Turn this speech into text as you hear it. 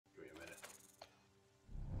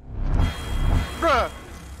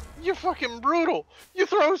fucking brutal. You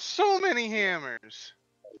throw so many hammers.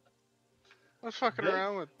 I was fucking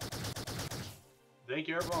around with. Thank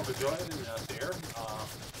you everyone for joining us here.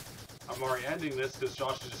 I'm already ending this because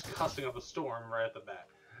Josh is just cussing up a storm right at the bat.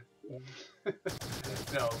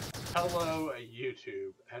 No, hello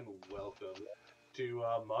YouTube and welcome to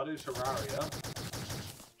modded Terraria.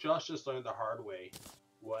 Josh just learned the hard way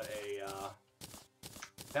what a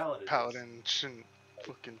paladin Shouldn't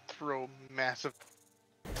fucking throw massive.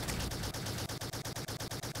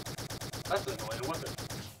 That's an annoying weapon.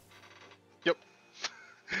 Yep.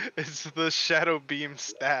 It's the Shadow Beam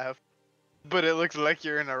staff, but it looks like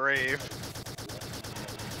you're in a rave.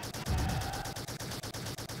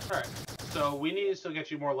 Alright, so we need to still get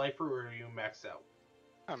you more life fruit, or are you maxed out?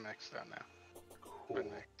 I'm maxed out now. Cool. I'm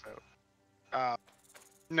maxed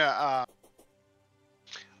out.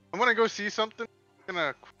 I'm gonna go see something. I'm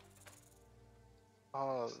gonna.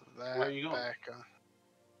 Oh, that. Where are you going? Back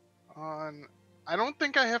on. I don't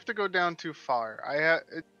think I have to go down too far.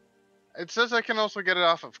 It says I can also get it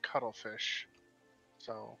off of cuttlefish,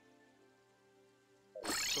 so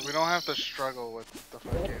we don't have to struggle with the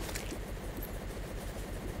fucking.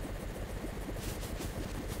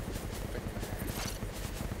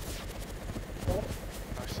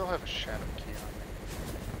 I still have a shadow key on me.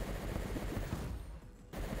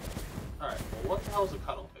 Alright, well what the hell is a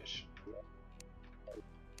cuttlefish?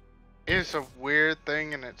 It's a weird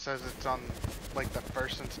thing, and it says it's on like the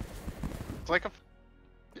first. It's like a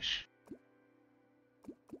fish.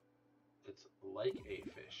 It's like a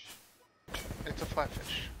fish. It's a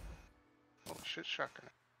flatfish. Oh shit, shotgun.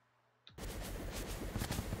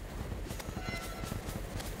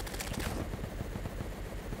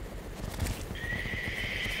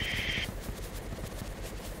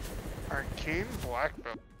 Arcane black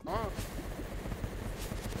belt. Oh.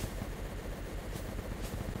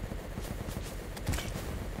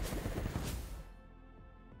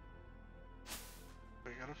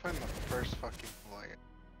 We gotta find the first fucking layer.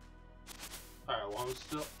 Alright, well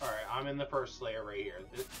I'm in the first layer right here.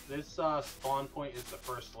 This spawn point is the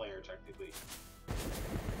first layer technically.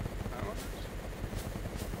 That one?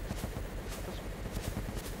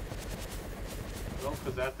 No,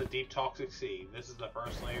 because that's the deep toxic sea. This is the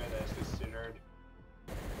first layer that is considered.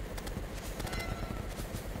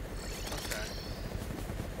 Okay.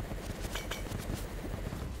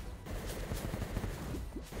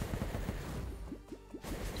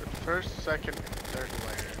 So first, second, and third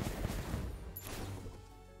layer.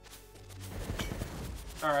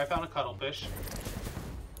 Alright, I found a cuttlefish.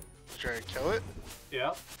 Should I kill it?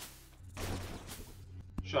 Yep.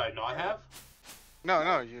 Should I not have?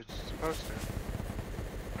 No, you're supposed to.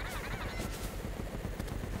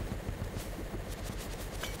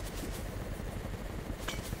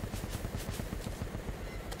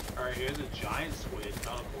 Alright, here's a giant squid,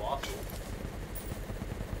 not a colossal.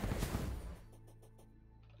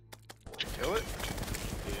 Did you kill it?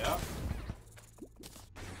 Yeah.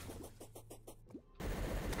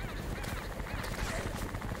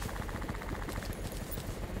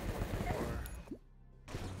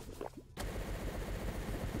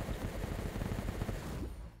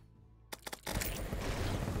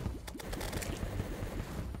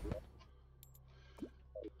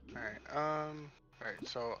 Alright,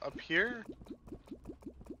 so up here.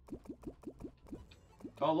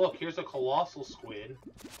 Oh look, here's a colossal squid.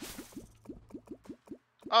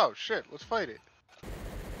 Oh shit, let's fight it.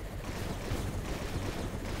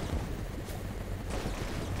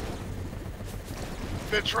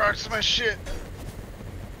 Bitch rocks my shit.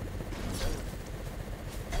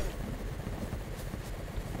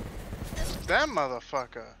 That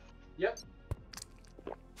motherfucker. Yep.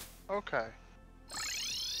 Okay.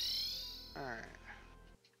 Alright.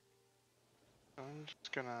 I'm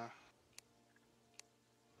just gonna...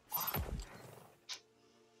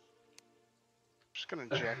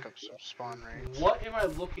 jack up some spawn rates. What am I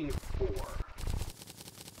looking for?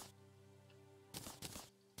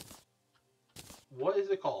 What is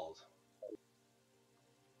it called?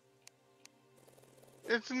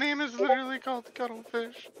 Its name is literally called the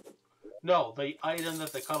cuttlefish. No, the item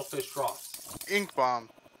that the cuttlefish drops. Ink bomb.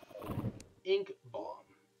 Ink bomb.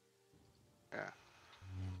 Yeah.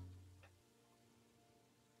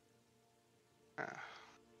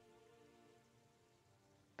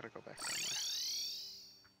 Gotta go back down there.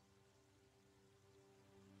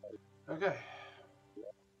 Okay.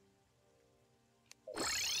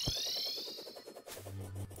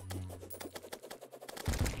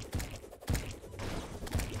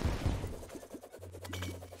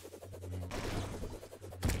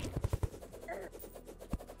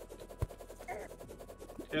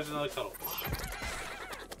 Here's another cuttlefish.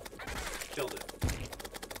 Killed it.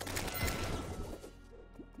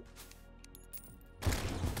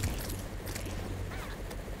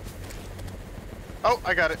 Oh,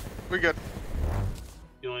 I got it. We good.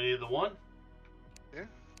 You only need the one? Yeah.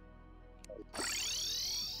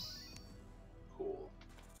 Cool.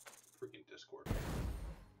 Freaking Discord.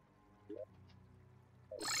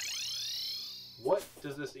 What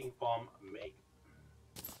does this ink bomb make?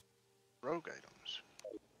 Rogue items.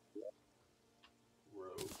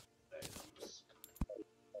 Rogue items.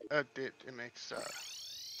 It makes certain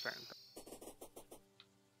things.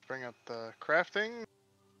 Bring up the crafting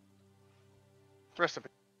recipe.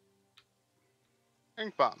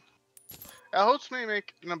 Ink bomb. It helps me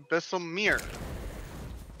make an abyssal mirror.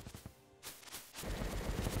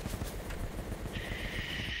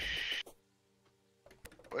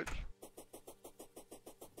 Which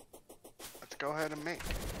let's go ahead and make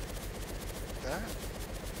that.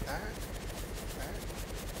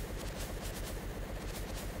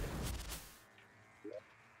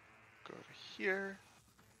 Go to here.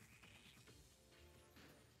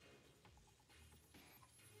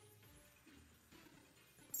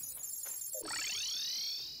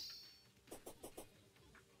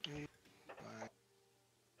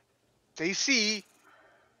 Stay C.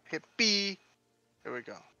 Hit B. There we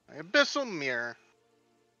go. My abyssal mirror.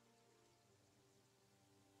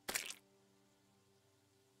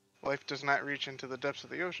 Life does not reach into the depths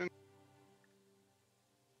of the ocean.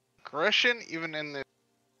 Aggression, even in the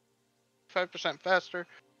 5% faster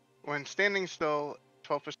when standing still,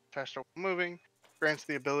 12% faster while moving. Grants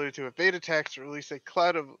the ability to evade attacks or release a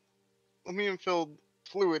cloud of aluminum-filled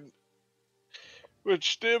fluid,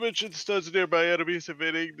 which damages stuns nearby enemies.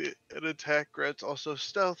 Evading an attack grants also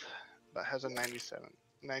stealth, but has a 90-second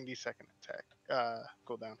attack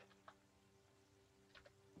cooldown.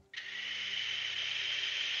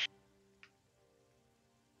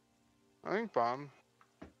 Ink bomb.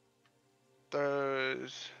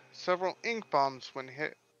 There's several ink bombs when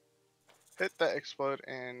hit that explode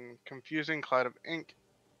and confusing cloud of ink.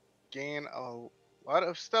 Gain a lot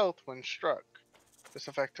of stealth when struck. This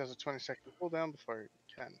effect has a 20-second cooldown before it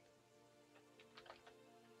can.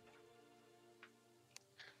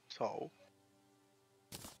 So,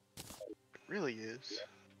 it really is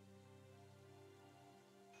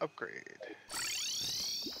upgrade.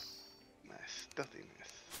 My stealthiness.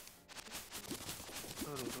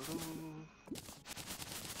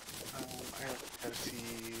 I have to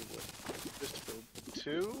see what this build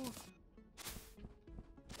to.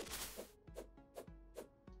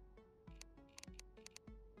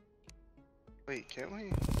 Wait, can't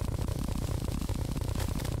we?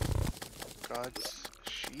 God's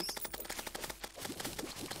sheep?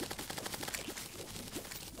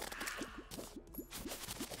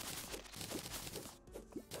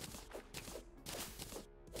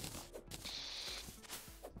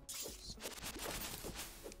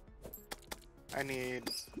 I need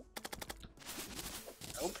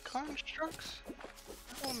meld constructs?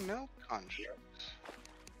 Oh, meld constructs.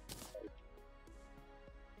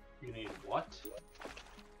 You need what?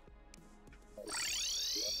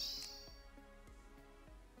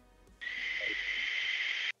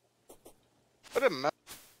 What a meld.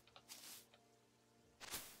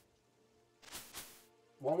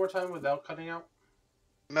 One more time without cutting out?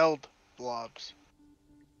 Meld blobs.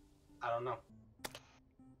 I don't know.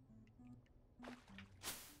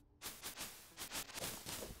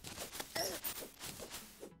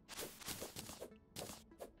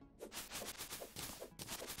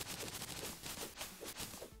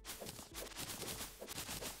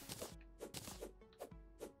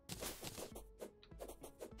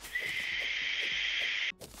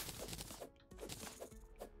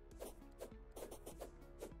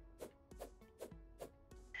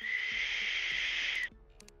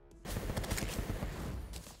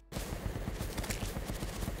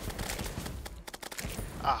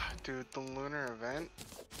 Ah, dude, the lunar event.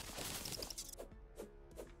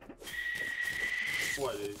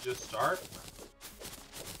 What, did it just start?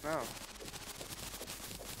 No.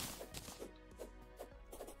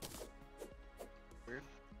 Weird.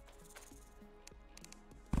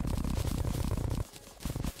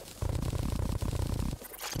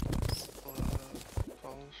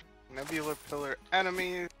 Nebula pillar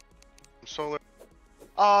enemies. Solar.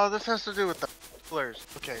 Oh, this has to do with the pillars.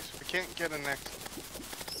 Okay, so we can't get a next.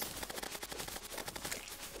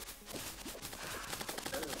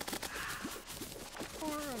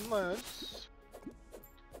 Or unless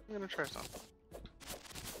I'm gonna try something.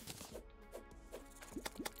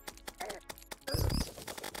 Do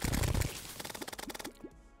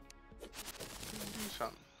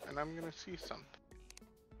something, and I'm gonna see something.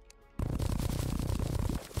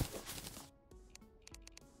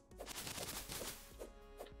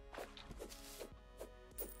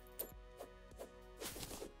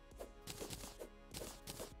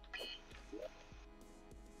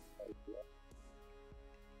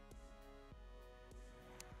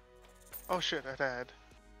 Oh shit, I died.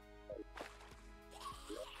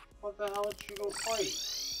 What the hell did you go fight?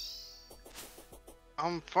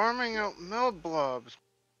 I'm farming out meld blobs.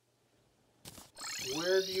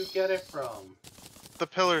 Where do you get it from? The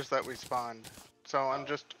pillars that we spawned. So I'm Oh.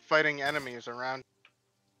 just fighting enemies around.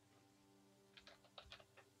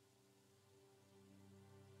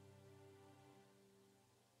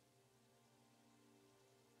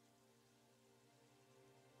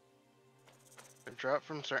 They drop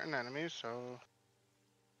from certain enemies, so...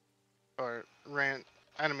 Or ran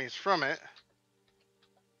enemies from it.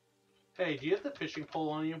 Hey, do you have the fishing pole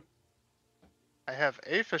on you? I have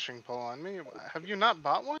a fishing pole on me. Have you not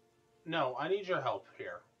bought one? No, I need your help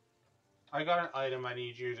here. I got an item I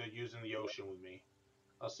need you to use in the ocean with me.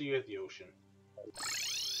 I'll see you at the ocean.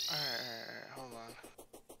 Alright, hold on.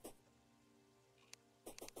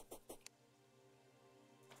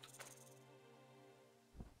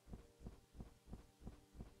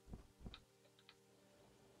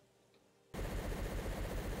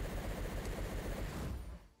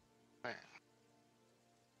 Alright.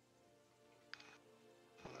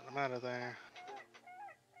 I'm out of there.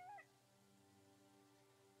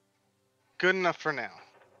 Good enough for now.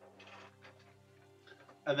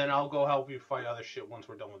 And then I'll go help you fight other shit once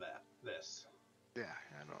we're done with that. This. Yeah,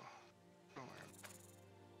 I don't worry.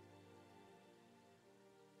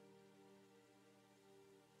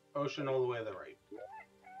 Ocean all the way to the right.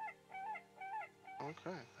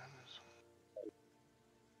 Okay, that is...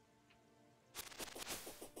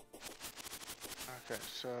 Okay,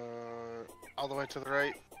 so... All the way to the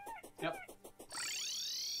right? Yep.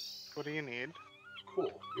 What do you need?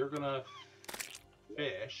 Cool. You're gonna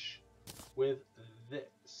fish with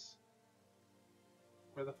this.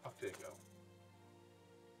 Where the fuck did it go?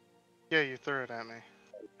 Yeah, you threw it at me.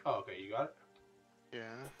 Oh, okay, you got it?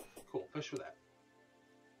 Yeah. Cool, fish with that.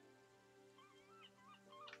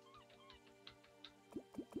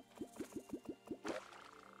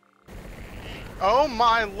 Oh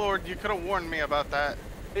my lord, you could have warned me about that.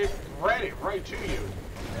 It ran it right to you.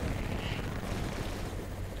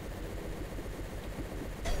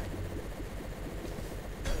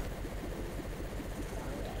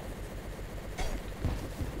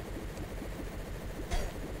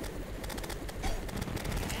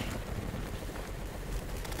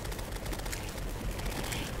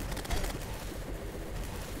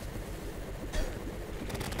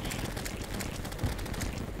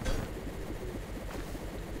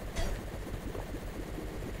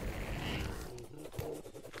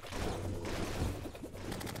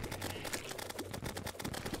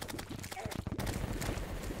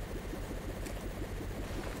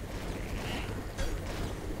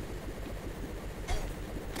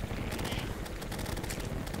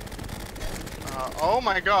 Oh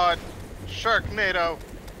my god. Sharknado.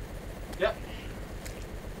 Yep.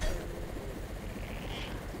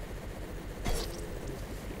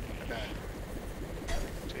 I died.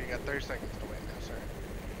 So you got 30 seconds to wait now, sir.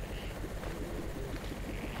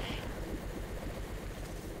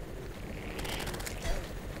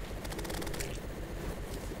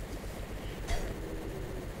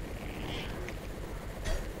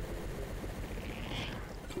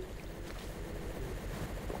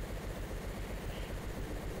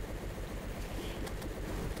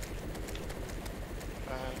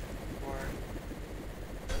 Four.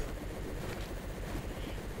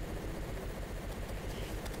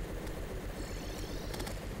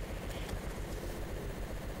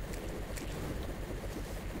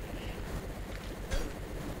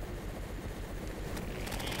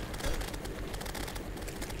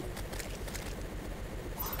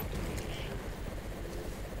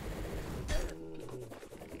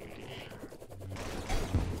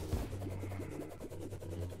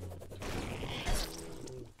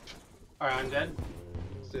 Alright, I'm dead.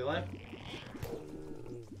 Stay alive.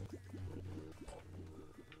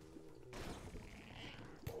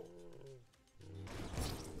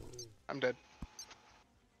 I'm dead.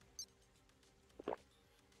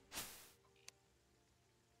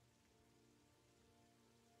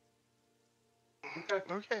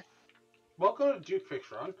 Okay. Okay. Welcome to Duke Fish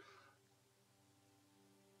Run.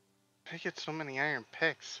 I get so many iron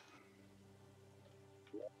picks.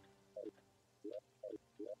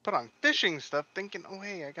 Put on fishing stuff thinking, oh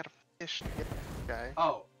hey, I gotta fish to get this guy.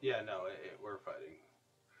 Oh, yeah, no, we're fighting.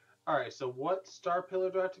 Alright, so what star pillar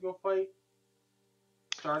do I have to go fight?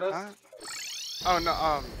 Stardust? Oh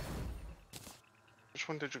no, which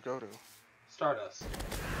one did you go to? Stardust.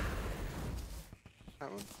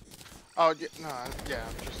 That one? Oh, yeah, no, yeah,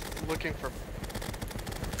 I'm just looking for...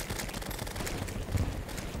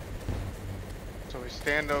 So we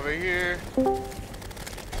stand over here.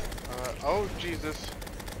 Oh, Jesus.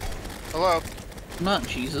 Hello? Not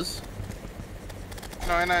Jesus.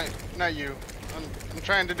 No, not you. I'm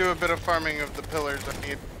trying to do a bit of farming of the pillars.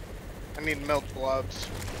 I need melt blobs.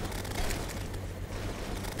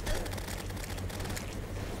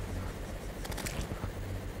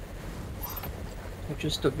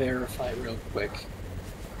 Just to verify real quick.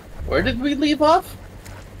 Where did we leave off?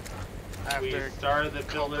 We After started the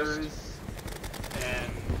pillars,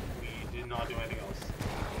 and we did not do anything else.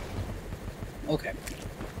 Okay.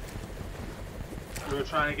 We were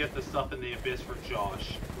trying to get the stuff in the abyss for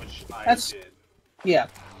Josh, which I That's- did. Yeah.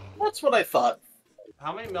 That's what I thought.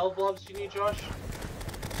 How many meld blobs do you need, Josh?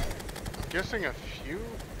 I'm guessing a few.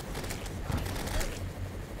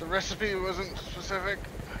 The recipe wasn't specific.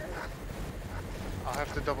 I'll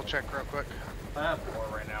have to double check real quick. I have 4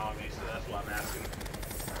 right now on me, so that's what I'm asking.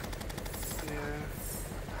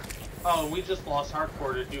 Yeah. Oh, we just lost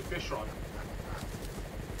hardcore to do fish run.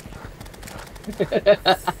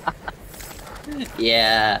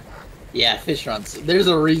 Yeah. Yeah, fish runs. There's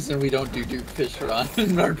a reason we don't do fish run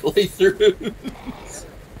in our playthroughs.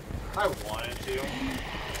 I wanted to.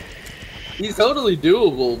 He's totally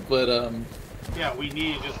doable, but Yeah, we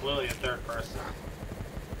need just literally a third person.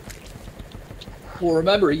 well,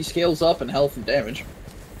 remember he scales up in health and damage,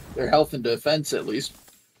 or health and defense at least.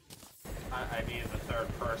 I needed the third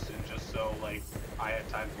person just so like I had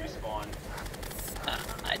time to respawn.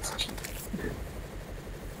 It's cheap.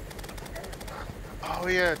 Oh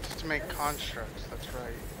yeah, just to make constructs. That's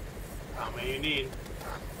right. How many you need?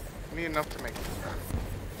 I need enough to make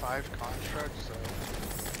 5 constructs.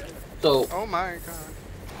 So Oh my god.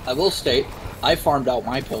 I will state, I farmed out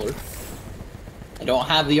my pillar. I don't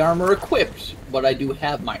have the armor equipped, but I do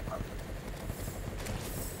have my armor.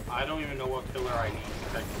 I don't even know what pillar I need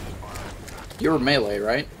to technically farm. You're melee,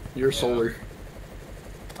 right? You're Yeah. solar.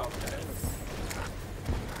 Okay.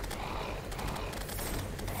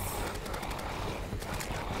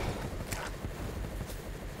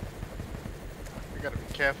 We gotta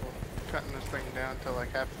be careful cutting this thing down to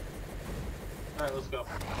like half. Alright, let's go.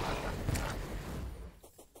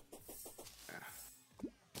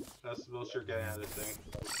 That's the most you're getting out of this thing.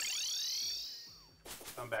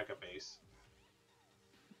 I'm back at base.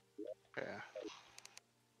 Yeah.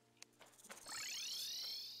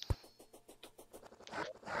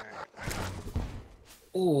 Alright.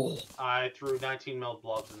 Oh, I threw 19 meld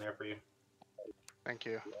blobs in there for you. Thank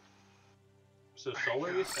you. So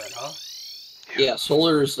solar you said, huh? yeah,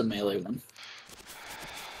 solar is the melee one.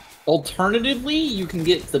 Alternatively, you can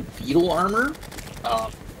get the beetle armor,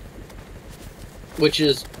 which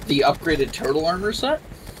is the upgraded turtle armor set.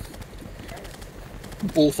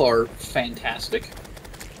 Both are fantastic.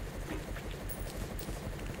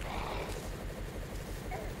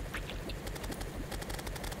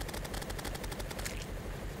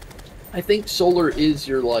 I think solar is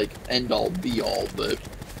your, like, end-all, be-all, but...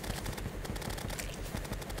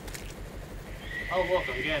 Oh look,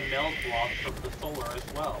 I'm getting meld blobs from the solar as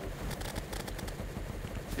well.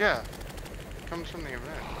 Yeah. Comes from the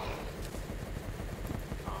event.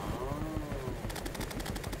 Oh.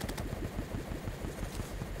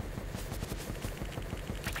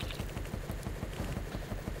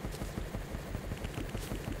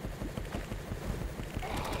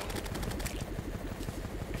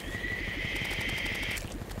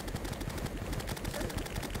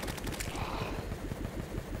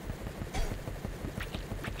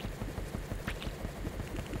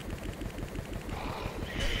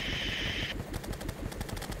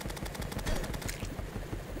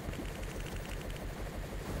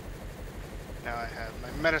 Now I have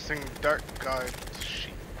my menacing dark guard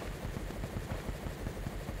sheep.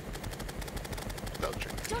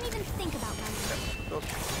 Filtering. Don't even think about running.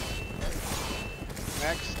 Filtering.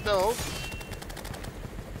 Next stove.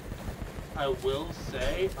 I will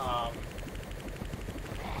say,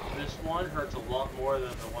 this one hurts a lot more than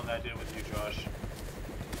the one that I did with you, Josh.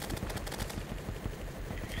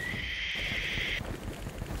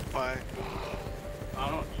 Why? I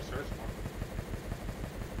don't know, it just hurts more.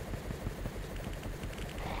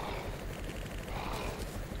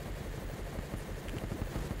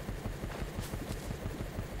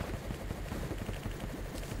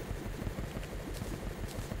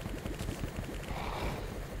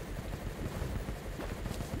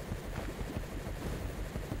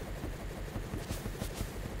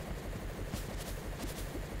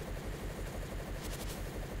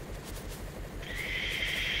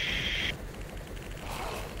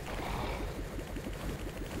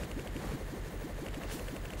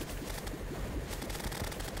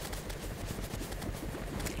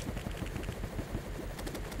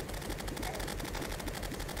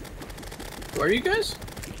 Where are you guys?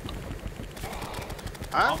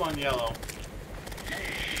 Huh? I'm on yellow.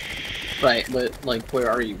 Right, but, like, where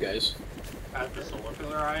are you guys? At the solar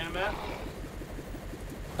pillar I am at.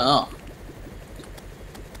 Oh.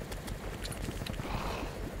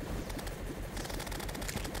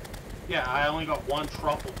 Yeah, I only got one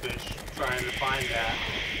truffle fish trying to find that,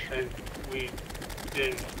 and we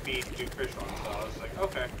didn't feed 2 fish on, so I was like,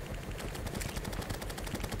 okay.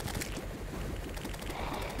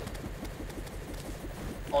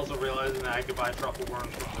 Also realizing that I could buy truffle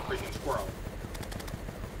worms from the freaking squirrel.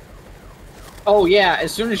 Oh, yeah,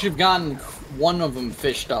 as soon as you've gotten one of them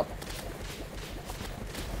fished up.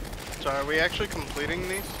 So are we actually completing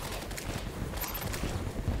these?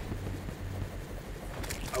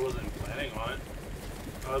 I wasn't planning on it.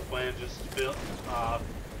 I was planning just to build,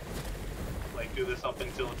 like, do this up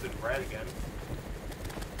until it's in red again.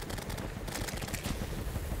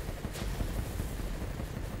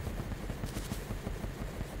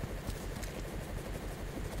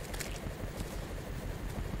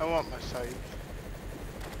 I want my scythe.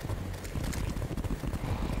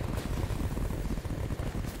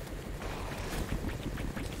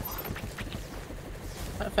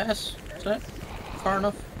 That fast? Is that far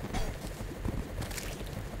enough?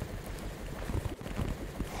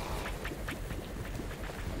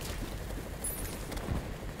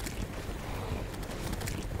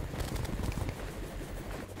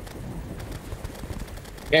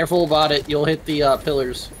 Careful about it, you'll hit the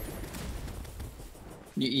pillars.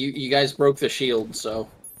 You guys broke the shield, so...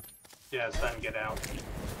 Yeah, it's time to get out.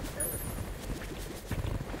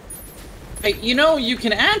 Hey, you know, you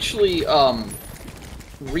can actually,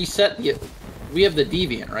 reset the... We have the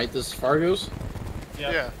Deviant, right? This is Fargo's?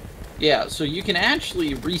 Yep. Yeah. Yeah, so you can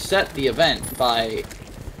actually reset the event by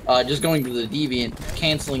just going to the Deviant,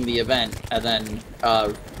 canceling the event, and then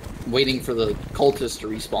waiting for the cultist to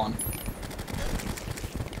respawn.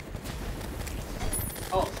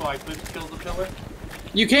 Oh, so I could kill the pillar?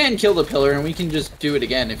 You can kill the pillar, and we can just do it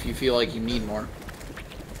again if you feel like you need more.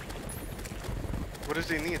 What does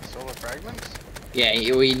he need? Solar fragments? Yeah,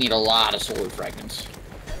 we need a lot of solar fragments.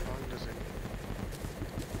 How long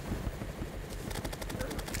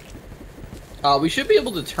does he We should be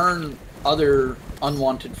able to turn other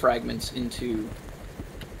unwanted fragments into... need?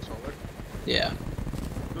 Solar? Yeah.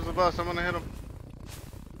 Who's the boss? I'm gonna hit him.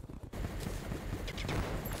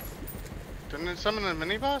 Didn't it summon a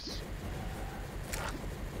mini boss?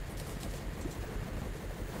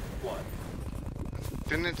 What?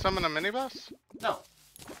 Didn't it summon a mini boss? No.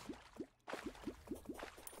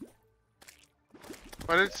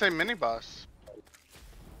 Why did it say mini boss?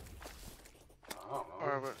 I don't know.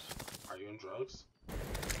 Or was... Are you in drugs?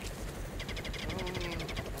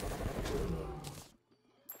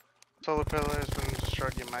 Solar pillar has been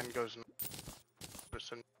destroyed. Your mind goes.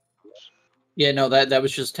 Yeah, no, that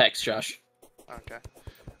was just text, Josh. Okay.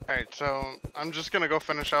 Alright, so I'm just gonna go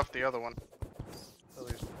finish off the other one. At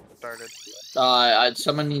least started.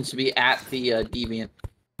 Someone needs to be at the Deviant.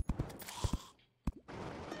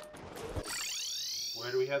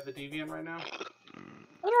 Where do we have the deviant right now?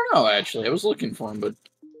 I don't know, actually. I was looking for him, but...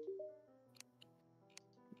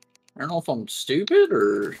 I don't know if I'm stupid,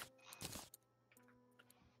 or...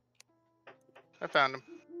 I found him.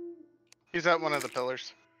 He's at one of the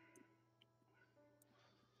pillars.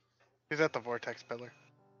 He's at the vortex pillar.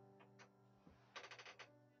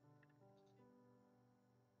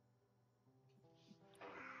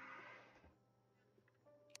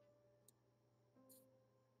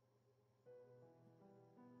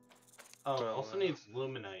 Oh, So, also needs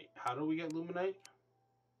luminite. How do we get luminite?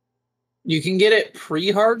 You can get it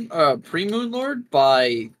pre-Moonlord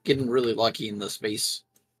by getting really lucky in the space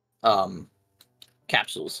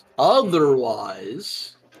capsules.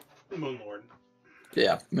 Otherwise... Moonlord.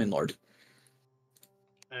 Yeah, Moonlord.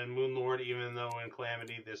 And Moonlord, even though in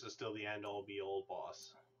Calamity, this is still the end-all be-all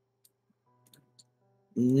boss.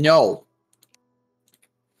 No.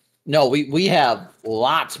 No, we have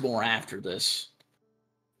lots more after this.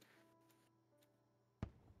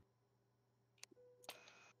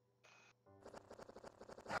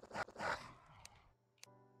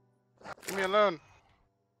 Leave me alone.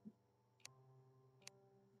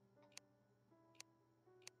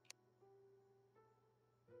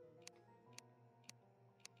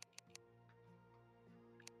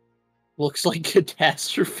 Looks like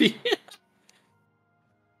catastrophe.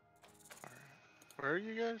 Where are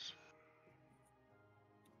you guys?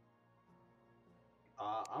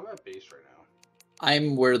 I'm at base right now.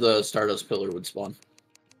 I'm where the Stardust Pillar would spawn.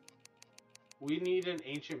 We need an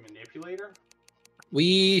ancient manipulator.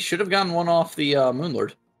 We should have gotten one off the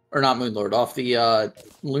Moonlord. Or not Moonlord, off the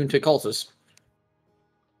Lunatic Cultist.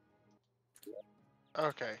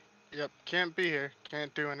 Okay. Yep, can't be here.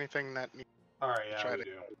 Can't do anything that needs Alright, yeah, Try we to-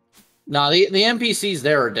 do. No, the NPCs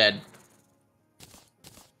there are dead.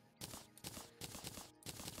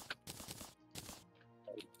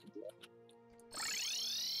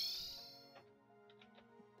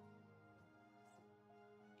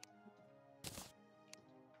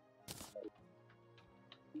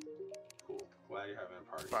 Cool. Glad you're having a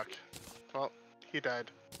party. Fuck. Well, he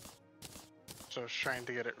died. So I was trying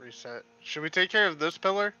to get it reset. Should we take care of this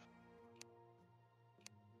pillar?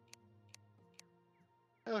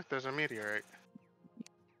 Hey, look, there's a meteorite.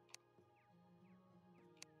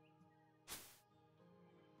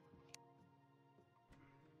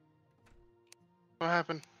 What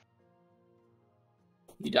happened?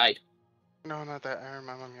 You died. No, not that. I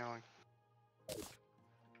remember him yelling.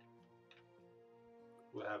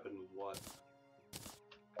 What happened with what?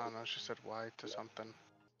 Oh no, she said why to something.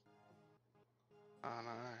 Oh no,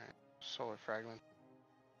 alright. Solar fragment.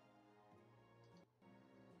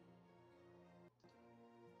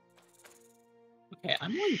 Okay,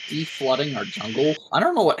 I'm like deflooding our jungle. I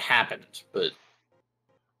don't know what happened, but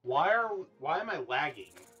Why am I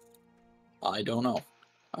lagging? I don't know.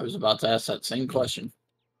 I was about to ask that same question.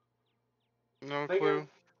 No Thank clue. you.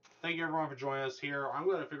 Thank you everyone for joining us here. I'm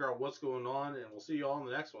going to figure out what's going on, and we'll see you all in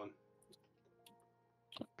the next one.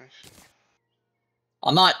 I see.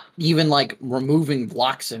 I'm not even like removing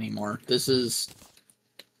blocks anymore. This is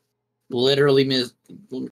literally